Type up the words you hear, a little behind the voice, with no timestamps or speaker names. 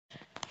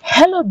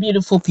Hello,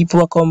 beautiful people.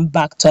 Welcome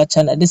back to our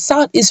channel. The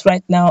Southeast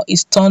right now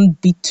is torn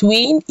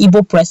between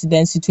Igbo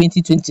Presidency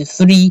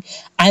 2023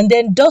 and the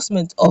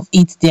endorsement of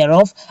it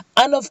thereof,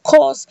 and of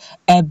course,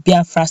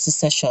 Biafra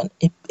secession.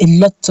 A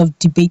lot of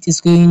debate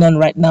is going on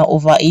right now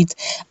over it,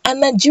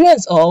 and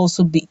Nigerians are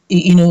also,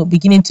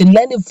 beginning to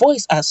lend a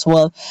voice as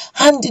well.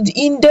 And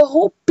in the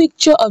whole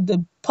picture of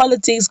the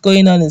politics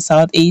going on in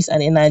Southeast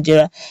and in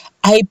Nigeria,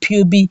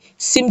 IPOB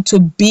seem to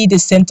be the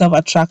center of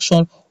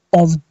attraction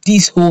of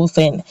this whole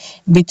thing.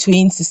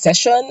 Between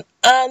secession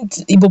and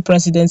Igbo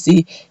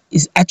presidency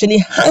is actually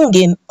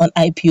hanging on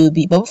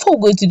IPOB. But before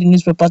we go to the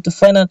newspaper to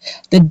find out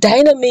the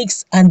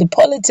dynamics and the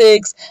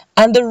politics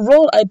and the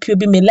role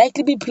IPOB may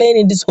likely be playing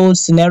in this whole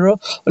scenario,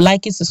 we'd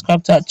like you to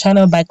subscribe to our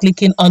channel by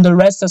clicking on the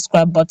red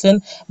subscribe button.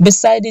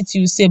 Beside it,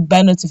 you see a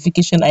bell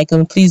notification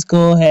icon. Please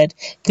go ahead,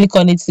 click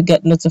on it to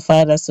get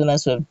notified as soon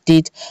as we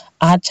update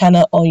our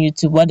channel on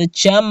YouTube. What the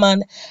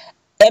chairman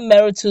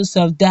Emeritus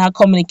of Dar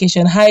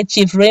Communication, High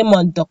Chief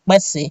Raymond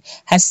Dokpesi,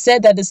 has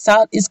said that the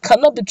Southeast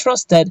cannot be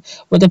trusted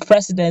with the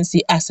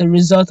presidency as a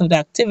result of the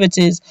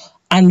activities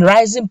and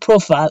rising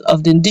profile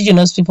of the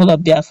indigenous people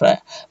of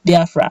Biafra,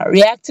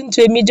 reacting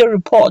to a media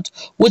report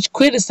which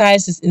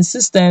criticized his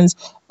insistence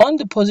on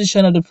the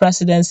position of the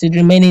presidency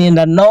remaining in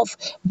the north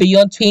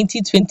beyond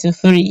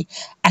 2023,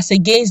 as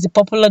against the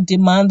popular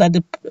demand that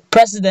the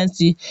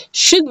presidency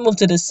should move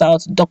to the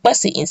south.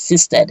 Dokpesi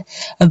insisted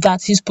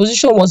that his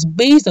position was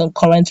based on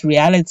current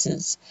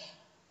realities.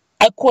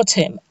 I quote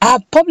him, "I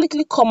have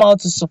publicly come out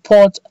to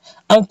support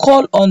and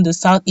call on the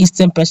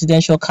Southeastern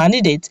presidential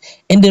candidate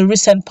in the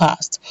recent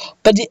past,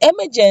 but the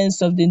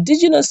emergence of the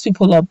indigenous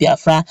people of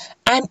Biafra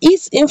and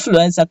its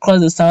influence across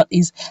the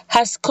Southeast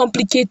has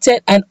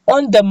complicated and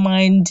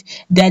undermined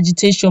the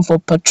agitation for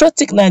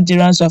patriotic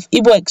Nigerians of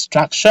Igbo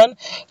extraction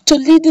to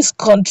lead this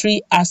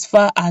country as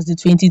far as the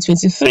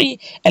 2023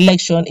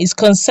 election is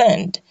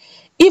concerned.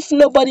 If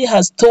nobody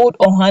has told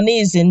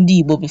Ohaneze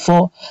Ndigbo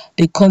before,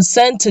 the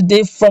concern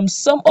today from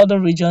some other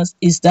regions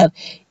is that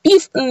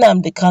if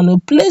Nnamdi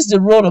Kanu plays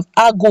the role of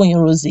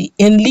F0rce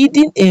in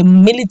leading a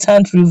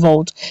militant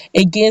revolt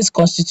against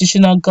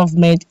constitutional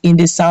government in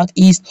the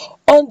Southeast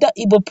under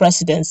Igbo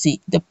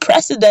presidency, the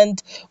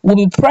president will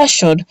be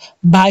pressured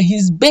by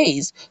his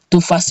base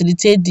to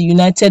facilitate the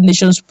United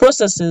Nations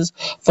processes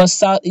for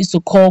Southeast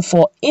to call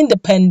for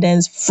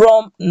independence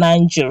from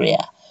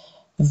Nigeria.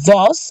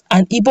 Thus,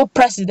 an Igbo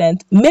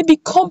president may be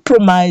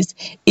compromised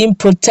in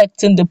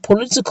protecting the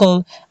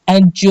political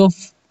and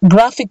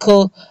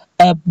geographical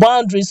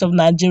boundaries of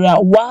Nigeria,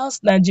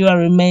 whilst Nigeria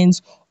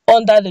remains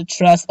under the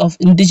threat of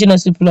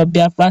indigenous people of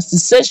Biafra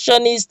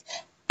secessionist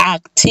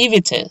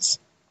activities."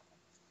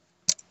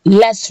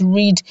 Let's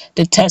read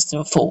the text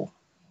in full.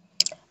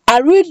 I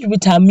read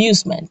with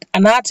amusement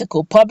an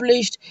article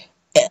published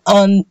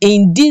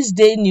in This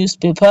Day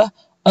newspaper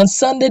on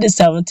Sunday, the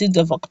 17th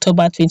of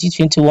October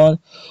 2021,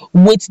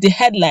 with the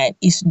headline,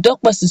 "Is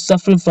Dokpesi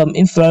suffering from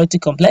inferiority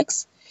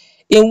complex?"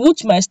 in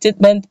which my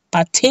statement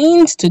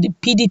pertains to the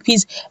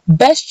PDP's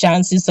best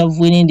chances of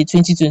winning the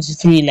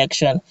 2023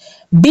 election.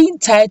 Being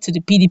tied to the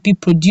PDP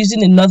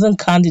producing a northern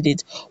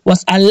candidate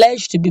was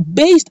alleged to be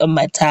based on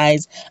my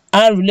ties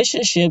and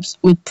relationships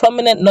with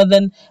prominent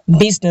northern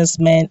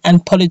businessmen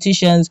and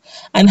politicians,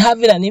 and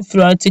having an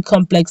inferiority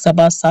complex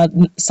about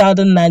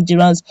southern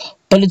Nigerians'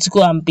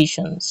 political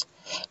ambitions.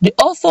 The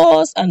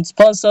authors and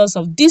sponsors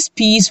of this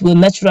piece will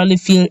naturally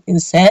feel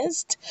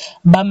incensed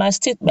by my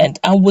statement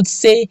and would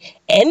say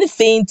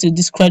anything to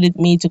discredit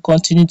me to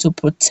continue to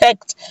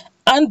protect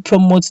and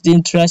promote the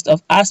interest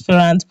of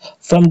aspirants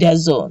from their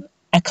zone.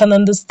 I can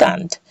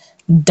understand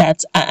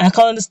that,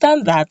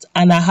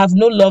 and I have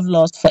no love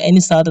lost for any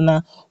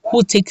southerner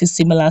who takes a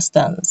similar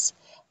stance.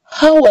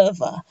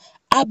 However,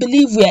 I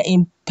believe we are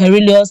in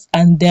perilous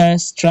and dire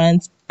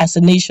straits as a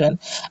nation,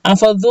 and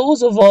for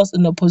those of us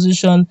in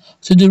opposition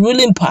to the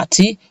ruling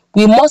party,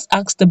 we must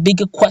ask the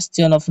bigger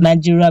question of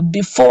Nigeria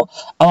before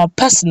our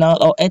personal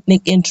or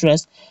ethnic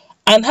interests,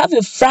 and have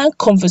a frank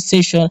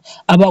conversation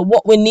about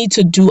what we need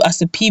to do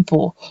as a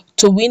people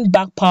to win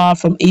back power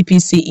from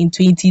APC in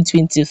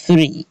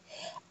 2023.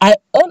 I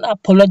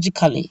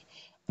unapologetically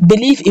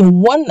believe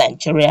in one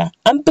Nigeria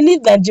and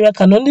believe Nigeria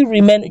can only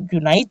remain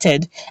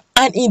united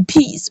and in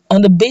peace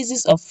on the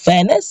basis of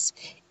fairness,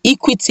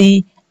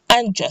 equity,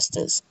 and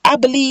justice. I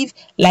believe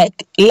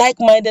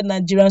like-minded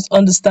Nigerians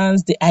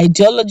understands the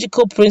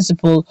ideological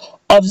principle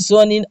of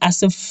zoning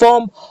as a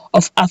form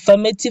of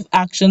affirmative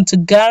action to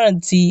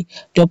guarantee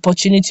the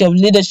opportunity of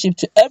leadership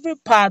to every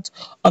part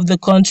of the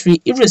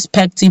country,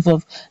 irrespective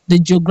of the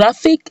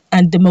geographic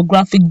and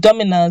demographic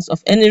dominance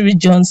of any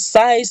region,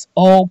 size,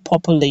 or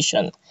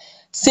population.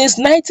 Since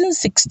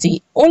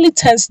 1960, only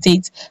 10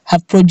 states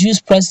have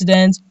produced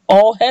presidents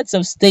or heads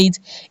of state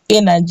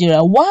in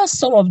Nigeria. While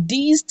some of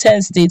these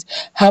 10 states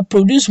have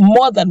produced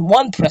more than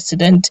one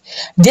president,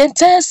 the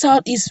entire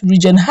Southeast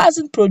region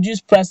hasn't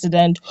produced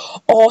president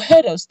or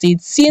head of state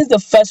since the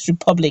First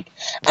Republic,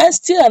 and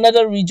still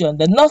another region,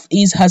 the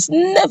Northeast, has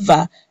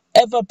never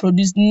ever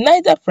produced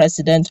neither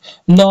president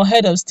nor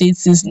head of state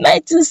since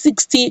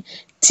 1960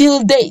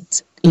 till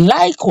date.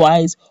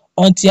 Likewise,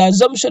 Until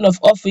assumption of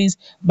office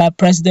by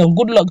President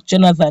Goodluck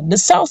Jonathan, the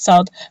South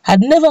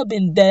had never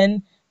been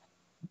then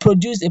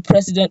produced a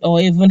president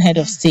or even head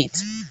of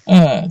state.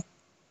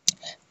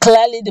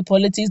 Clearly, the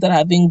politics that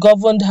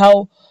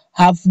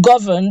have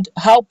governed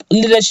how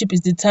leadership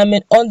is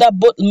determined under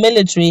both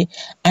military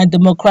and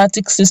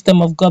democratic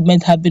system of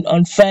government have been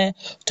unfair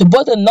to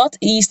both the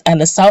Northeast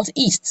and the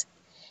Southeast.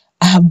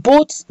 I have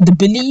both the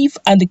belief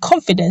and the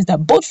confidence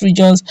that both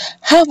regions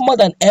have more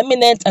than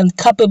eminent and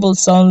capable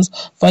sons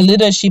for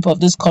leadership of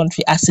this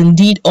country, as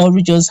indeed all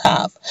regions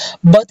have.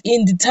 But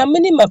in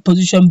determining my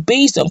position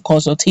based on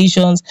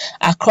consultations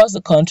across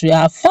the country,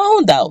 I have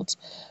found out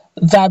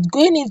that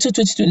going into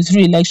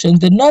 2023 elections,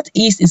 the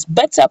Northeast is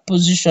better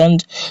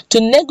positioned to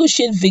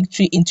negotiate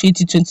victory in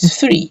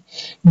 2023,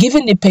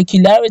 given the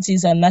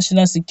peculiarities and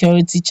national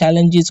security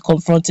challenges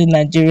confronting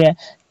Nigeria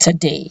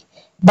today.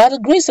 By the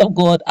grace of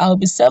God, I'll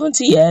be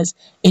 70 years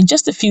in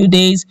just a few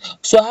days,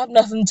 so I have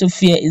nothing to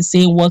fear in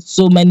saying what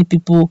so many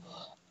people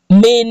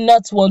may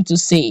not want to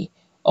say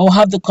or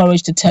have the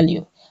courage to tell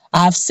you.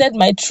 I have said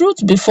my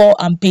truth before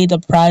and paid the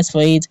price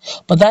for it,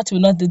 but that will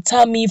not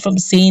deter me from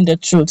saying the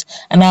truth.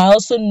 And I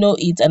also know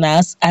it, and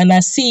I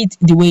see it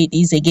the way it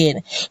is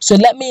again. So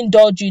let me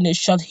indulge you in a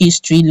short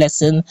history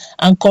lesson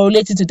and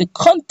correlate it to the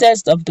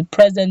context of the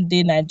present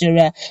day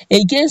Nigeria,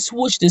 against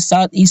which the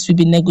Southeast will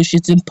be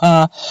negotiating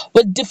power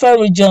with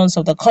different regions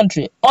of the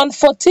country. On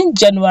 14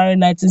 January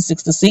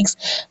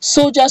 1966,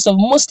 soldiers of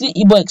mostly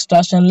Igbo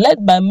extraction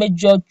led by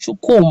Major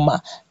Chukwuma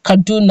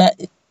Kaduna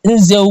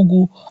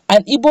Nzeugu,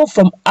 an Igbo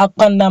from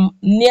Akanam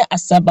near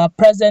Asaba,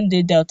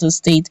 present-day Delta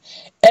State,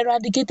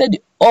 eradicated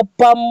the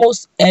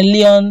uppermost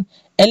alien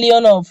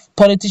of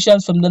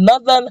politicians from the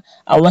northern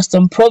and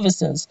western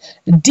provinces.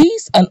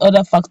 These and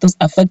other factors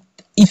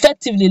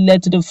effectively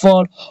led to the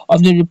fall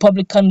of the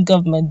Republican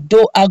government,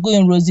 though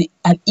Aguiyi-Ironsi,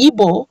 an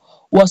Igbo,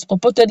 was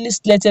purportedly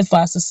slated for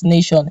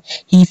assassination.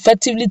 He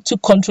effectively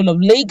took control of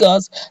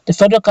Lagos, the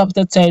Federal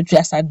Capital Territory,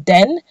 as at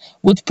then,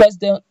 with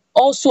President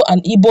also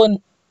an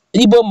Igbo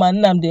man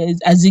Nnamdi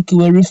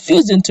Azikiwe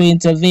refusing to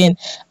intervene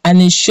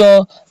and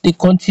ensure the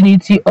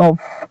continuity of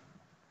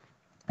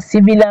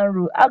civilian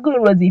rule.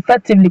 Aguiyi-Ironsi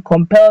effectively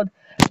compelled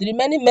the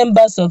remaining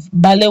members of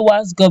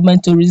Balewa's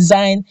government to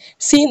resign.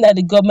 Seeing that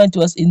the government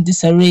was in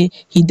disarray,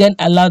 he then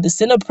allowed the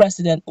Senate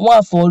President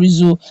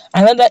F0rce,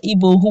 another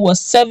Igbo who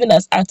was serving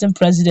as acting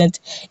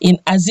president in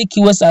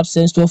Azikiwe's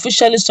absence, to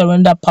officially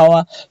surrender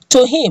power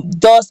to him,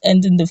 thus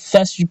ending the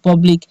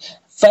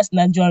First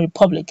Nigerian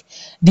Republic.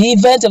 The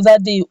event of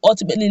that day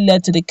ultimately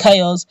led to the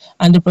chaos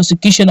and the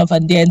prosecution of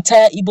the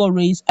entire Igbo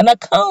race, an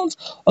account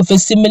of a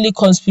similar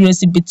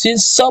conspiracy between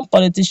some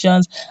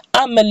politicians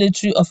and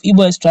military of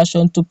Igbo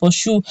extraction to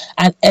pursue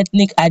an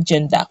ethnic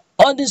agenda.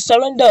 On the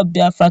surrender of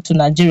Biafra to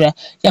Nigeria,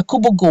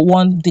 Yakubu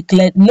Gowon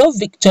declared no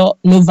victor,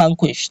 no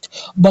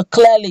vanquished. But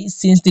clearly,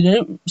 since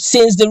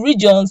the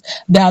regions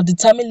that have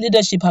determined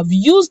leadership have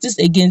used this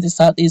against the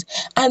Southeast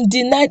and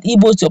denied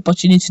Igbos the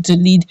opportunity to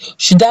lead,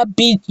 should that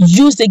be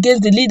used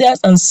against the leaders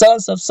and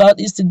sons of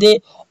Southeast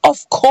today?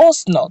 Of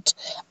course not.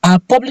 I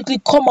have publicly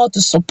come out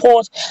to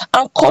support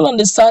and call on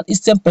the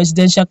Southeastern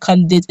presidential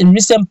candidate in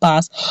recent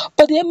past,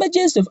 but the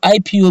emergence of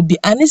IPOB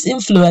and its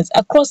influence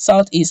across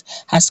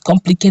Southeast has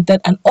complicated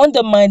and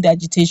undermined the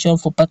agitation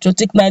for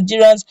patriotic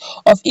Nigerians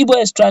of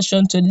Igbo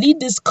extraction to lead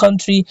this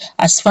country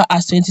as far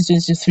as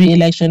 2023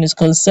 election is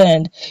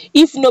concerned.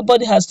 If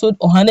nobody has told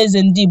Ohaneze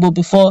and Ndigbo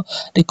before,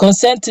 the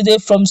concern today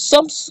from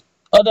some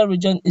other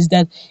region is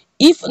that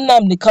if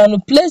Nnamdi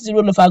Kanu plays the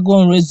role of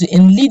Aguiyi-Ironsi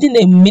in leading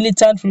a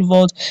militant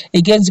revolt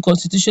against the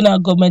constitutional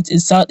government in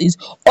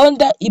Southeast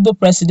under Igbo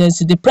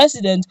Presidency, the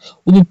president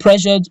will be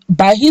pressured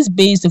by his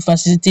base to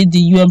facilitate the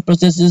UN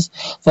processes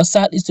for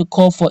Southeast to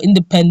call for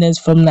independence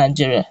from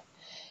Nigeria.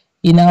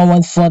 He now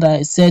went further.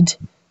 He said,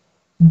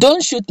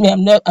 "Don't shoot me.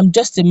 I'm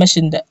just a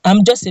messenger.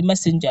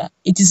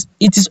 It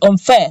is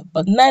unfair,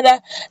 but neither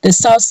the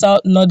South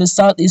nor the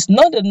Southeast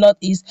nor the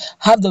Northeast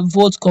have the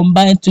votes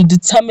combined to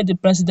determine the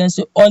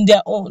presidency on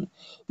their own.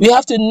 We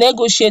have to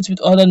negotiate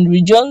with other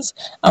regions,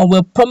 and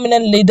where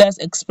prominent leaders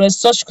express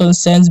such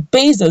concerns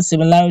based on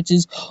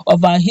similarities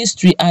of our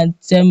history and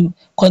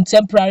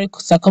contemporary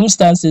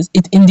circumstances,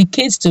 it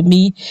indicates to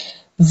me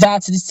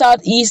that the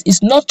Southeast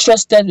is not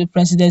trusted with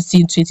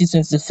presidency in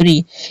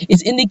 2023.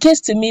 It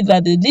indicates to me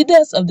that the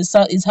leaders of the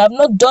Southeast have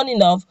not done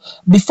enough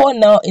before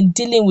now in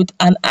dealing with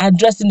and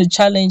addressing the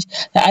challenge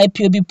that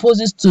IPOB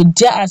poses to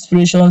their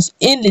aspirations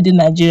in leading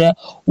Nigeria.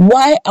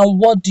 Why and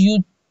what do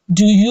you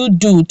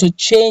do to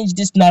change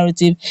this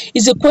narrative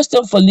is a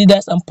question for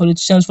leaders and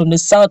politicians from the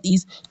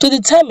Southeast to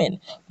determine.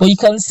 But you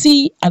can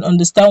see and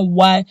understand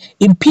why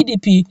in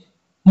PDP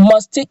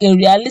must take a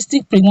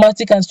realistic,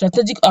 pragmatic, and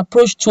strategic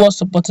approach towards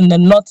supporting the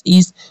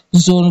Northeast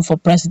zone for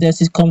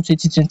presidency come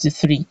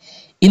 2023.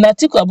 In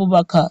Atiku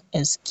Abubakar,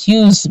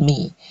 excuse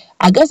me.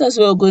 I guess that's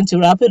where we're going to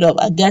wrap it up.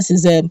 I guess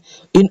is in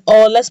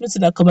all. Let's meet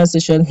in the comment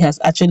section. He has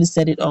actually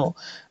said it all.